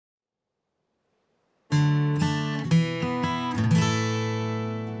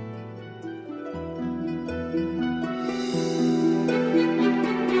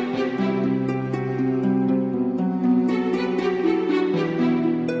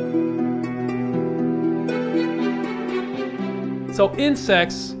So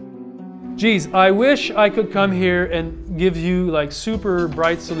insects, geez, I wish I could come here and give you like super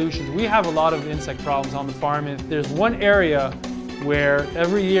bright solutions. We have a lot of insect problems on the farm, and if there's one area where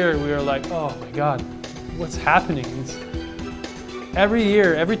every year we are like, oh my God, what's happening? Every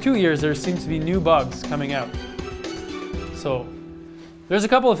year, every 2 years, there seems to be new bugs coming out. So there's a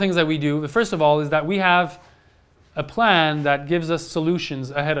couple of things that we do. The first of all is that we have a plan that gives us solutions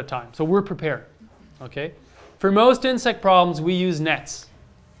ahead of time. So we're prepared, okay? For most insect problems, we use nets,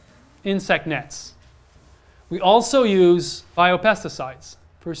 insect nets. We also use biopesticides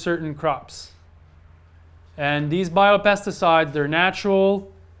for certain crops. And these biopesticides, they're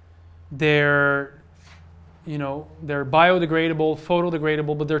natural, they're biodegradable,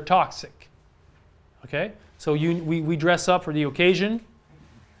 photodegradable, but they're toxic. Okay? So we dress up for the occasion,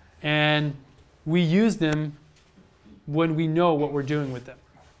 and we use them when we know what we're doing with them.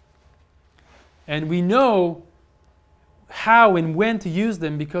 And we know how and when to use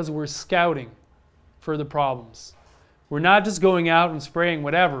them because we're scouting for the problems. We're not just going out and spraying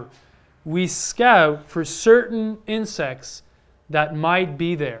whatever. We scout for certain insects that might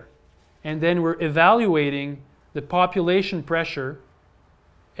be there. And then we're evaluating the population pressure,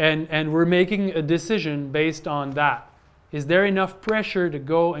 and we're making a decision based on that. Is there enough pressure to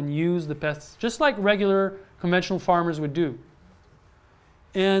go and use the pests, just like regular conventional farmers would do?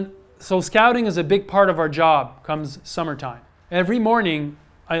 And so scouting is a big part of our job comes summertime. Every morning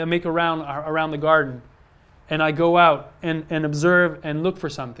I make a round around the garden, and I go out and observe and look for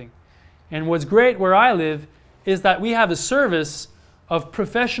something. And what's great where I live is that we have a service of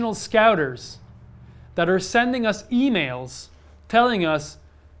professional scouters that are sending us emails telling us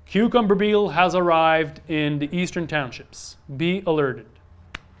cucumber beetle has arrived in the eastern townships. Be alerted.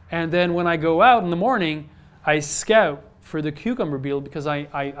 And then when I go out in the morning, I scout for the cucumber beetle because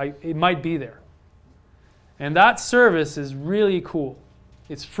it might be there. And that service is really cool.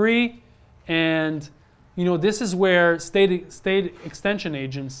 It's free, and this is where state extension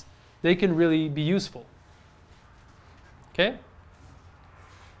agents, they can really be useful. Okay?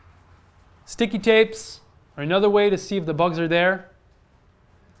 Sticky tapes are another way to see if the bugs are there.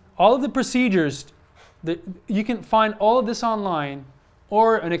 All of the procedures, you can find all of this online,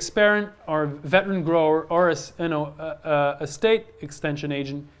 or an experiment or veteran grower or a state extension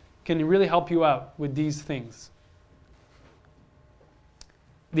agent can really help you out with these things.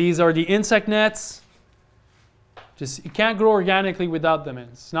 These are the insect nets. You can't grow organically without them.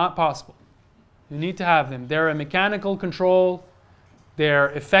 It's not possible. You need to have them. They're a mechanical control. They're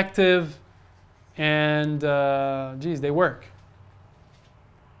effective. And, they work.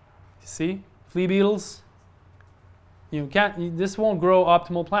 You see? Flea beetles. This won't grow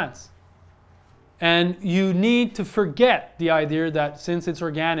optimal plants. And you need to forget the idea that since it's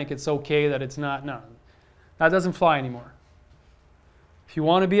organic, it's okay that it's not. No, that doesn't fly anymore. If you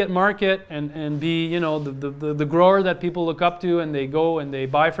want to be at market and be, the grower that people look up to and they go and they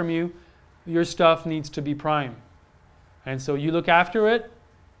buy from you, your stuff needs to be prime. And so you look after it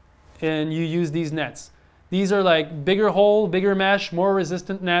and you use these nets. These are like bigger hole, bigger mesh, more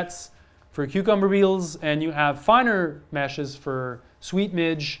resistant nets for cucumber beetles, and you have finer meshes for sweet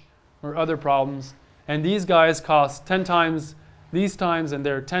midge or other problems. And these guys cost 10 times these times, and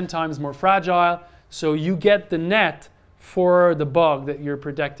they're 10 times more fragile. So you get the net for the bug that you're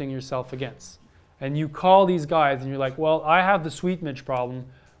protecting yourself against. And you call these guys and you're like, well, I have the sweet midge problem.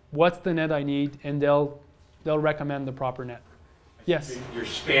 What's the net I need? And they'll recommend the proper net. Yes? You're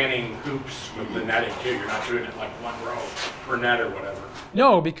spanning hoops with the netting too. You're not doing it like one row per net or whatever.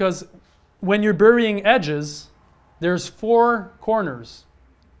 No, because when you're burying edges, there's 4 corners.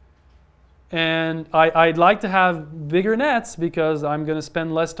 And I'd like to have bigger nets because I'm going to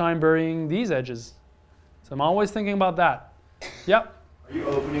spend less time burying these edges. So I'm always thinking about that. Yep. Are you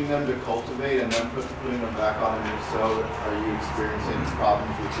opening them to cultivate and then putting them back on? And if so, are you experiencing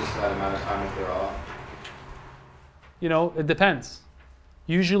problems with just that amount of time that they're off? It depends.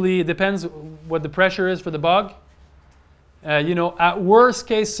 Usually it depends what the pressure is for the bug. At worst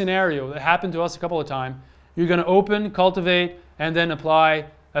case scenario, that happened to us a couple of times, you're going to open, cultivate, and then apply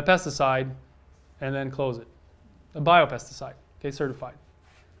a pesticide, and then close it. A biopesticide, okay, certified.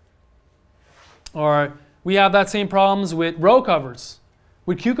 Or we have that same problems with row covers,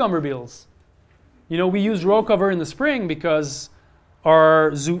 with cucumber beetles. We use row cover in the spring because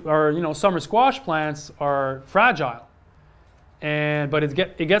our summer squash plants are fragile. But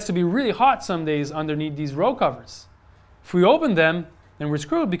it gets to be really hot some days underneath these row covers. If we open them, then we're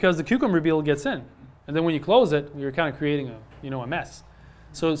screwed because the cucumber beetle gets in. And then when you close it, you're kind of creating a mess.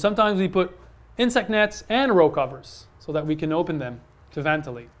 So sometimes we put insect nets and row covers so that we can open them to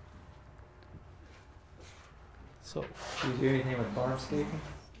ventilate. So Do you do anything with farmscaping?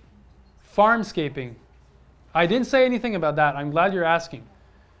 farmscaping. I didn't say anything about that. I'm glad you're asking.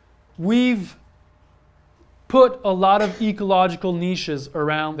 We've put a lot of ecological niches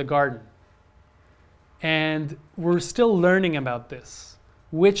around the garden. And we're still learning about this.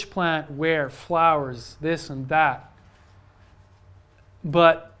 Which plant, where, flowers, this and that.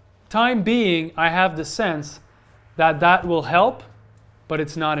 But time being, I have the sense that that will help, but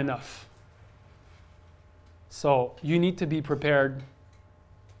it's not enough. So you need to be prepared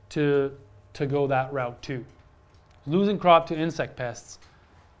to go that route too. Losing crop to insect pests,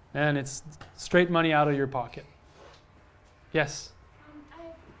 and it's straight money out of your pocket. Yes?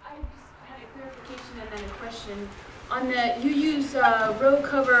 I just had a clarification and then a question. On the, you use row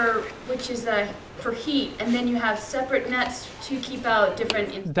cover, which is for heat, and then you have separate nets to keep out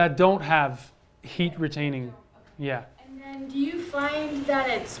different. That don't have heat retaining, yeah. And then do you find that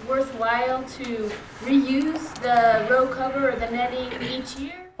it's worthwhile to reuse the row cover or the netting each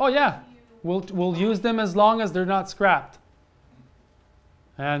year? Oh yeah, we'll use them as long as they're not scrapped.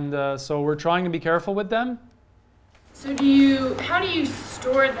 And so we're trying to be careful with them. So how do you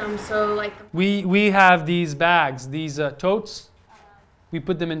store them? So like We have these bags, these totes. We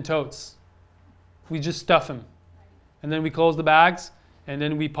put them in totes. We just stuff them. And then we close the bags, and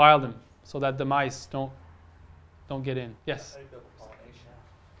then we pile them so that the mice don't get in. Yes?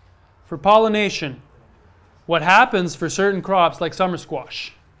 For pollination, what happens for certain crops like summer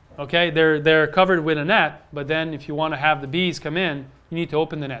squash, okay, they're covered with a net, but then if you want to have the bees come in, you need to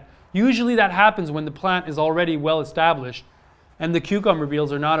open the net. Usually that happens when the plant is already well established and the cucumber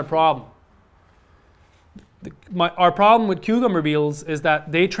beetles are not a problem. Our problem with cucumber beetles is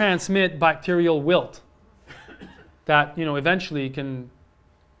that they transmit bacterial wilt that, eventually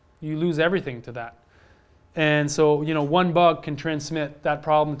you lose everything to that. And so, one bug can transmit that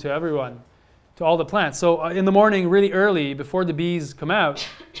problem to everyone, to all the plants. So in the morning, really early, before the bees come out,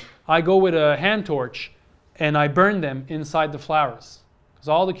 I go with a hand torch and I burn them inside the flowers. Because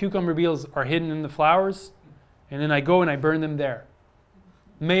all the cucumber beetles are hidden in the flowers, and then I go and I burn them there.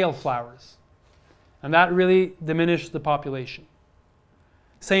 Male flowers. And that really diminished the population.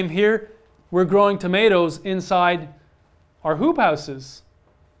 Same here, we're growing tomatoes inside our hoop houses.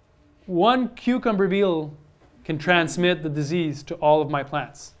 One cucumber beetle can transmit the disease to all of my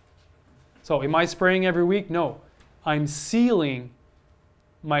plants. So am I spraying every week? No. I'm sealing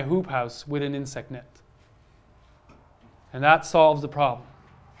my hoop house with an insect net. And that solves the problem.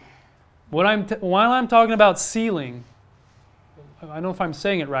 While I'm talking about sealing, I don't know if I'm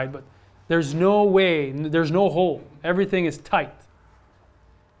saying it right, but there's no way, there's no hole. Everything is tight.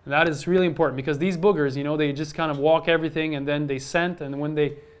 And that is really important because these boogers, they just kind of walk everything and then they scent, and when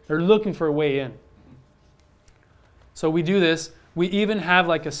they're looking for a way in. So we do this. We even have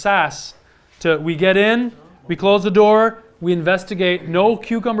like a SAS. We get in, we close the door, we investigate, no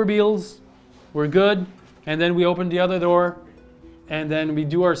cucumber beetles, we're good. And then we open the other door, and then we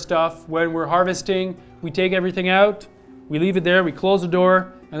do our stuff. When we're harvesting, we take everything out, we leave it there, we close the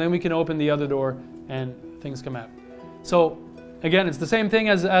door, and then we can open the other door, and things come out. So, again, it's the same thing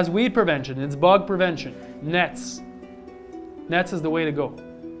as weed prevention. It's bug prevention. Nets. Nets is the way to go.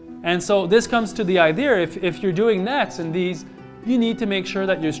 And so this comes to the idea, if you're doing nets and these, you need to make sure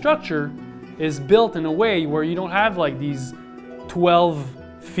that your structure is built in a way where you don't have like these 12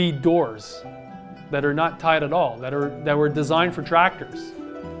 feet doors that are not tight at all, that were designed for tractors.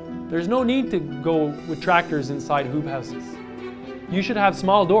 There's no need to go with tractors inside hoop houses. You should have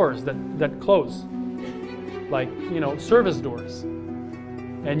small doors that close, like service doors.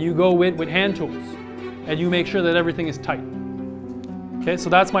 And you go with hand tools, and you make sure that everything is tight. Okay, so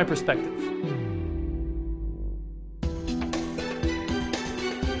that's my perspective.